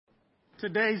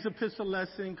Today's epistle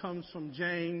lesson comes from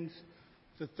James,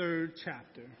 the 3rd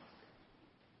chapter.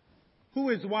 Who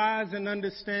is wise and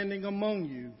understanding among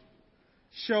you?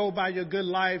 Show by your good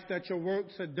life that your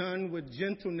works are done with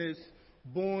gentleness,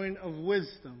 born of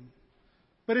wisdom.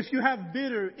 But if you have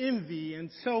bitter envy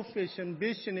and selfish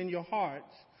ambition in your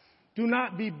hearts, do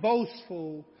not be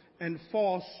boastful and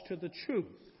false to the truth.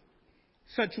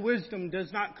 Such wisdom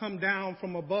does not come down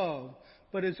from above,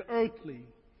 but is earthly,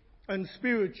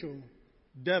 unspiritual,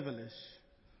 devilish.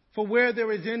 For where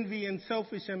there is envy and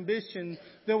selfish ambition,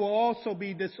 there will also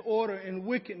be disorder and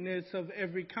wickedness of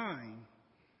every kind.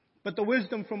 But the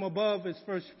wisdom from above is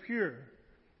first pure,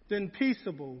 then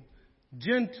peaceable,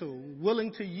 gentle,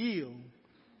 willing to yield,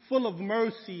 full of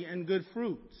mercy and good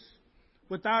fruits,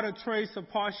 without a trace of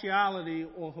partiality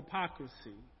or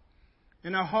hypocrisy.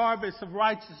 And a harvest of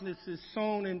righteousness is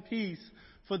sown in peace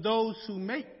for those who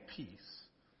make peace.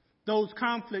 Those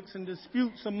conflicts and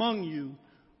disputes among you,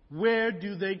 where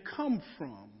do they come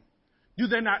from? Do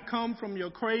they not come from your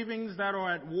cravings that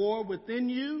are at war within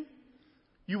you?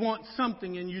 You want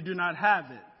something and you do not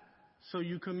have it, so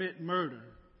you commit murder.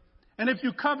 And if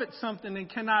you covet something and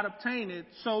cannot obtain it,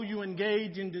 so you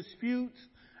engage in disputes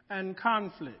and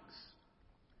conflicts.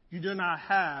 You do not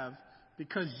have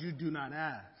because you do not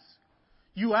ask.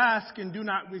 You ask and do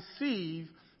not receive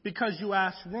because you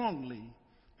ask wrongly,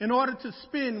 in order to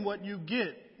spend what you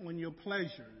get on your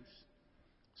pleasures.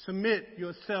 Submit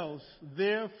yourselves,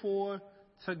 therefore,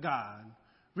 to God.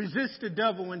 Resist the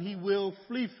devil and he will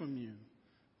flee from you.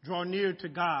 Draw near to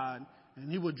God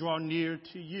and he will draw near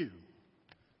to you.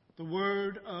 The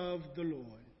word of the Lord.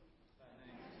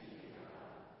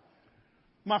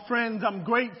 My friends, I'm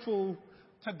grateful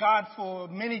to God for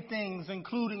many things,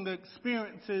 including the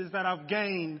experiences that I've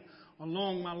gained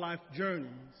along my life journeys.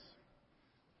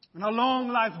 And along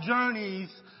life journeys,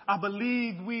 I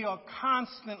believe we are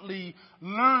constantly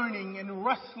learning and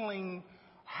wrestling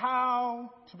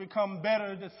how to become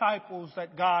better disciples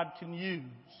that God can use.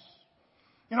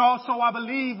 And also, I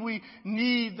believe we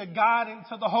need the guidance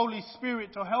of the Holy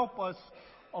Spirit to help us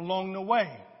along the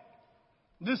way.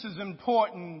 This is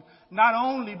important not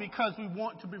only because we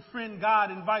want to befriend God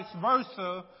and vice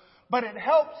versa, but it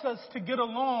helps us to get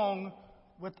along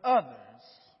with others.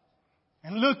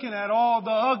 And looking at all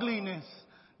the ugliness,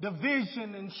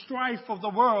 division, and strife of the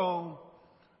world,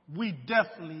 we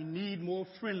definitely need more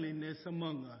friendliness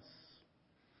among us.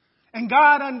 And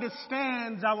God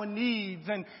understands our needs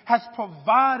and has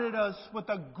provided us with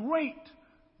a great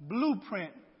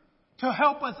blueprint to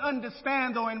help us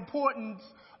understand the importance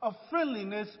of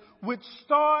friendliness, which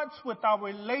starts with our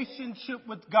relationship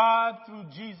with God through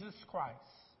Jesus Christ.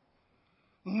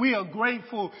 We are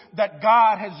grateful that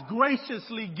God has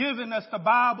graciously given us the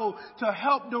Bible to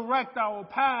help direct our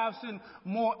paths in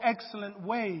more excellent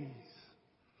ways.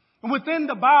 And within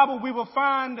the Bible, we will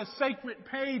find the sacred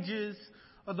pages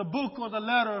of the book or the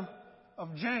letter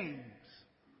of James.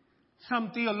 Some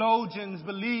theologians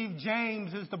believe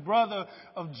James is the brother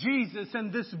of Jesus,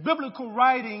 and this biblical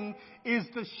writing is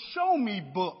the show me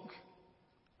book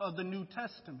of the New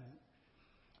Testament.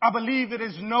 I believe it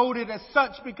is noted as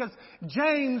such because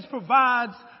James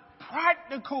provides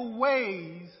practical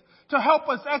ways to help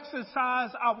us exercise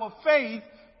our faith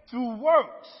through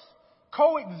works,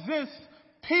 coexist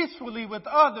peacefully with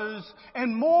others,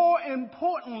 and more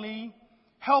importantly,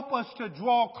 help us to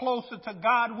draw closer to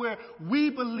God, where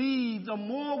we believe the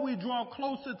more we draw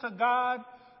closer to God,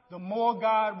 the more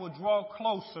God will draw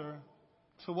closer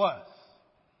to us.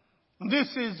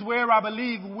 This is where I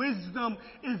believe wisdom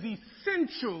is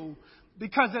essential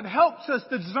because it helps us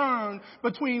discern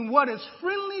between what is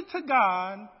friendly to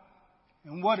God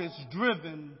and what is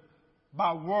driven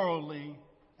by worldly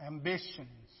ambitions.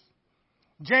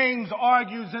 James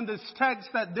argues in this text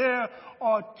that there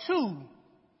are two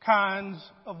kinds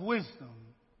of wisdom.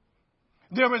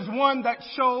 There is one that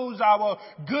shows our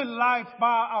good life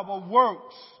by our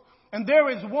works, and there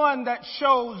is one that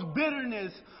shows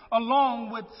bitterness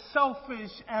along with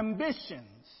selfish ambitions.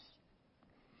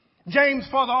 James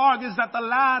further argues that the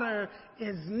latter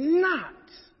is not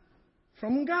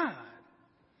from God.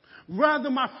 Rather,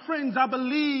 my friends, I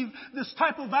believe this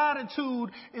type of attitude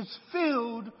is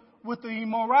filled with the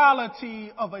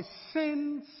immorality of a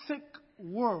sin-sick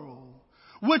world,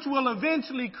 which will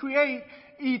eventually create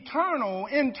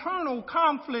internal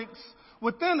conflicts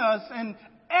within us and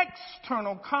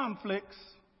external conflicts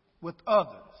with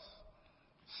others.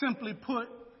 Simply put,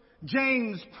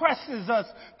 James presses us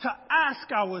to ask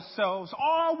ourselves,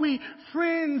 are we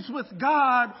friends with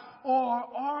God or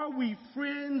are we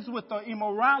friends with the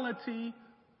immorality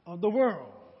of the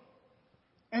world?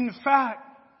 In fact,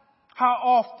 how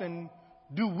often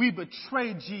do we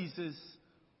betray Jesus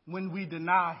when we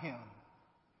deny him?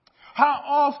 How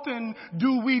often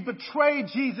do we betray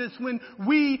Jesus when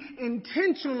we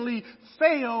intentionally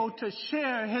fail to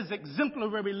share his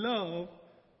exemplary love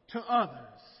to others?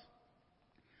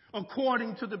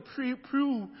 According to the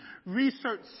Pew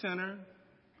Research Center,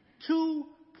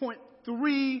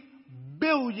 2.3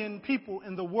 billion people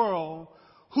in the world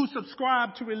who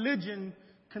subscribe to religion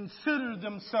consider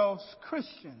themselves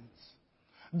Christians,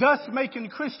 thus making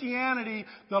Christianity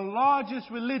the largest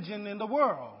religion in the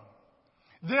world.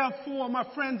 Therefore, my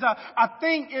friends, I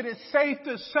think it is safe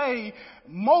to say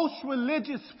most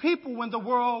religious people in the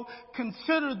world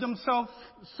consider themselves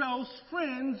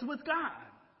friends with God.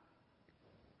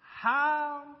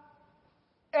 However,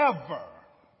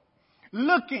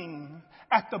 looking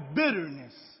at the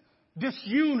bitterness,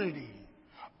 disunity,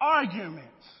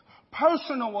 arguments,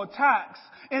 personal attacks,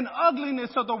 and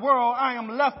ugliness of the world, I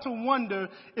am left to wonder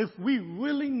if we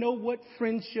really know what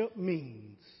friendship means.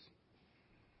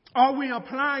 Are we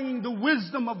applying the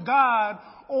wisdom of God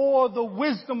or the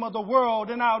wisdom of the world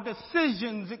in our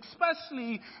decisions,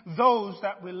 especially those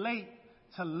that relate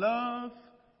to love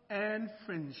and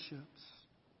friendships?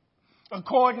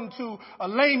 According to a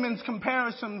layman's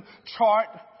comparison chart,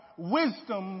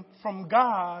 wisdom from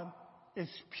God is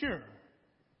pure,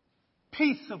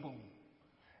 peaceable,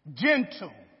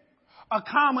 gentle,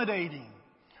 accommodating,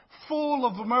 full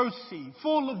of mercy,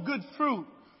 full of good fruit,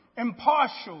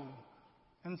 impartial,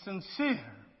 and sincere.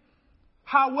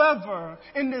 However,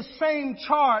 in this same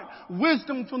chart,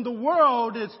 wisdom from the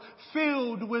world is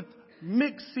filled with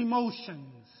mixed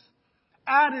emotions,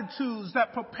 attitudes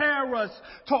that prepare us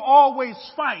to always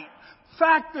fight,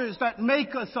 factors that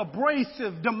make us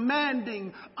abrasive,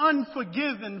 demanding,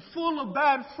 unforgiving, full of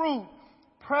bad fruit,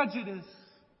 prejudice,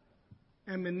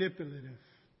 and manipulative.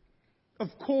 Of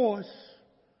course,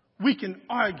 we can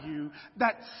argue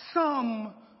that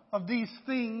some of these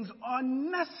things are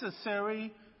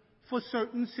necessary for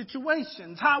certain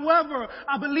situations. However,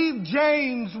 I believe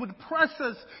James would press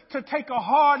us to take a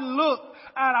hard look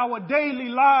at our daily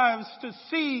lives to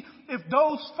see if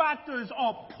those factors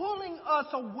are pulling us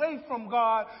away from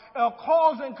God or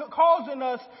causing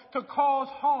us to cause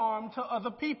harm to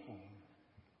other people.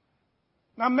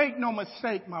 Now make no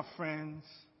mistake, my friends,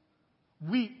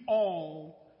 we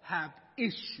all have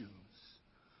issues.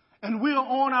 And we are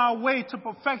on our way to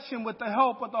perfection with the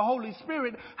help of the Holy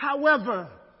Spirit. However,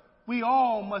 we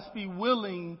all must be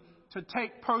willing to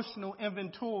take personal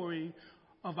inventory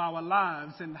of our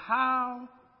lives and how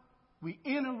we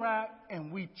interact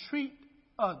and we treat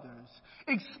others,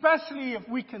 especially if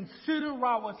we consider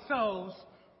ourselves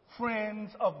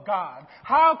friends of God.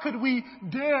 How could we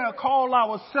dare call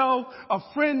ourselves a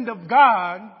friend of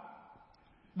God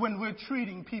when we're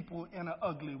treating people in an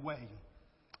ugly way?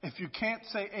 If you can't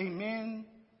say amen,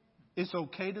 it's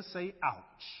okay to say ouch.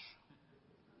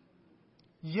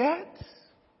 Yet,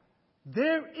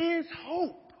 there is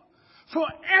hope for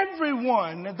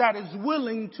everyone that is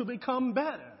willing to become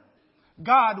better.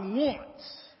 God wants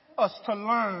us to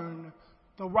learn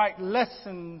the right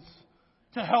lessons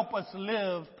to help us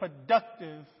live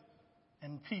productive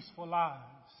and peaceful lives.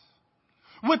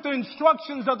 With the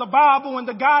instructions of the Bible and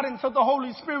the guidance of the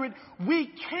Holy Spirit, we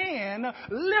can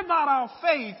live out our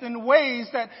faith in ways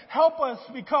that help us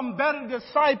become better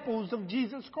disciples of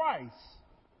Jesus Christ.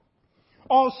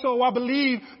 Also, I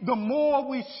believe the more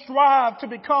we strive to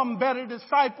become better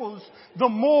disciples, the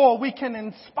more we can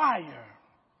inspire,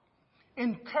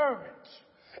 encourage,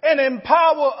 and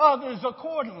empower others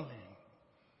accordingly.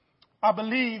 I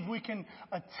believe we can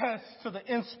attest to the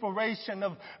inspiration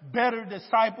of better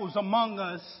disciples among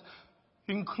us,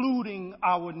 including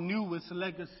our newest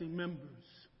legacy members.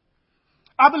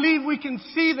 I believe we can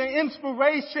see the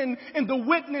inspiration in the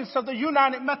witness of the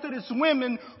United Methodist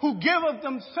women who give of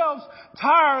themselves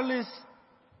tirelessly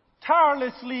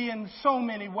in so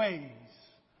many ways.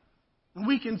 And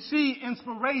we can see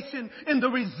inspiration in the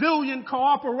resilient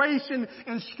cooperation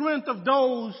and strength of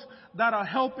those that are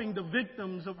helping the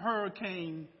victims of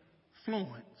Hurricane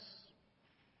Florence.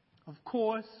 Of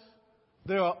course,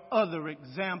 there are other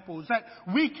examples that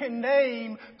we can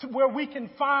name to where we can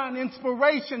find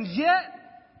inspirations, yet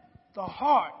the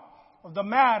heart of the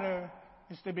matter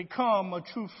is to become a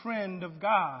true friend of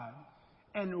God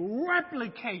and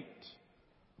replicate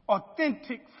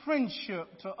authentic friendship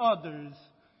to others,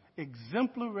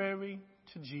 exemplary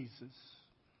to Jesus.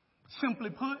 Simply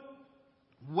put,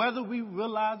 whether we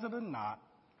realize it or not,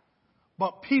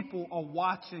 but people are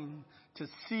watching to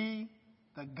see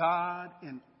the God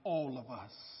in all of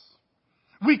us.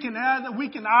 We can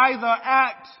either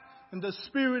act in the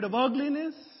spirit of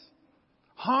ugliness,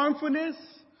 harmfulness,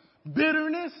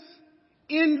 bitterness,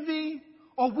 envy,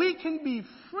 or we can be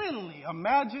friendly.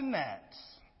 Imagine that.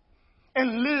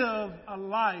 And live a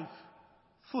life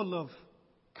full of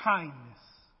kindness,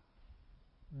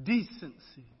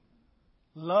 decency,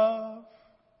 love,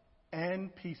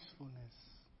 and peacefulness.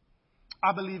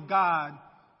 I believe God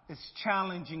is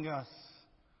challenging us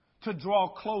to draw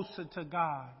closer to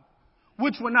God,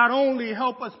 which will not only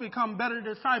help us become better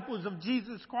disciples of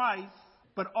Jesus Christ,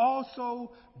 but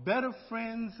also better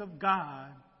friends of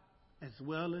God as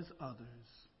well as others.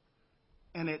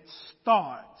 And it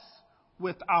starts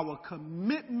with our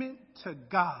commitment to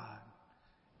God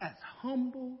as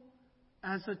humble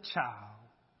as a child.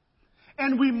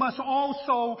 And we must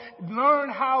also learn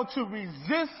how to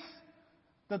resist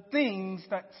the things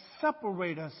that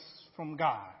separate us from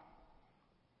God.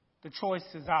 The choice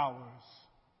is ours.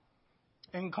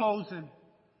 In closing,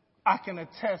 I can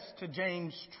attest to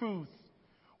James' truth,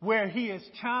 where he is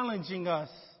challenging us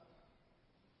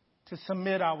to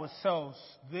submit ourselves,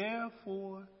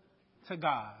 therefore, to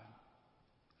God.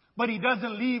 But he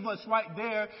doesn't leave us right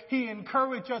there. He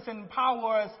encourages us,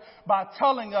 empowers us by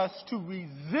telling us to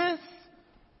resist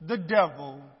the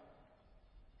devil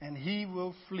and he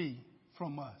will flee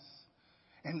from us.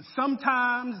 And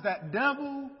sometimes that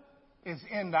devil is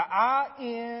in the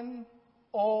INOME.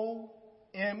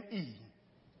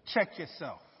 Check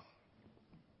yourself.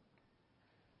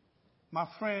 My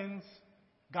friends,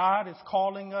 God is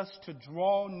calling us to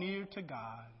draw near to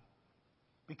God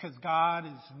because God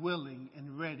is willing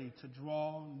and ready to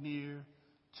draw near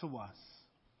to us.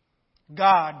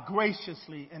 God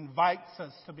graciously invites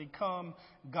us to become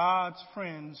God's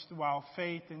friends through our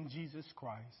faith in Jesus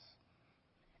Christ.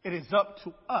 It is up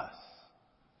to us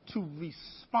to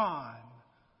respond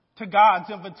to God's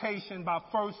invitation by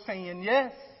first saying,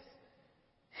 yes,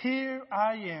 here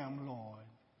I am, Lord.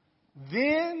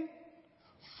 Then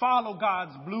follow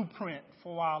God's blueprint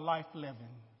for our life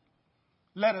living.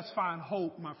 Let us find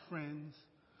hope, my friends,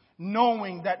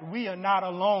 knowing that we are not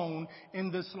alone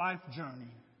in this life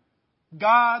journey.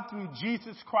 God, through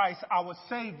Jesus Christ, our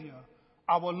Savior,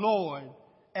 our Lord,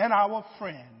 and our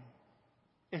friend,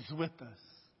 is with us.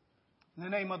 In the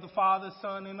name of the Father,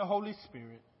 Son, and the Holy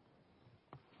Spirit.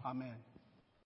 Amen.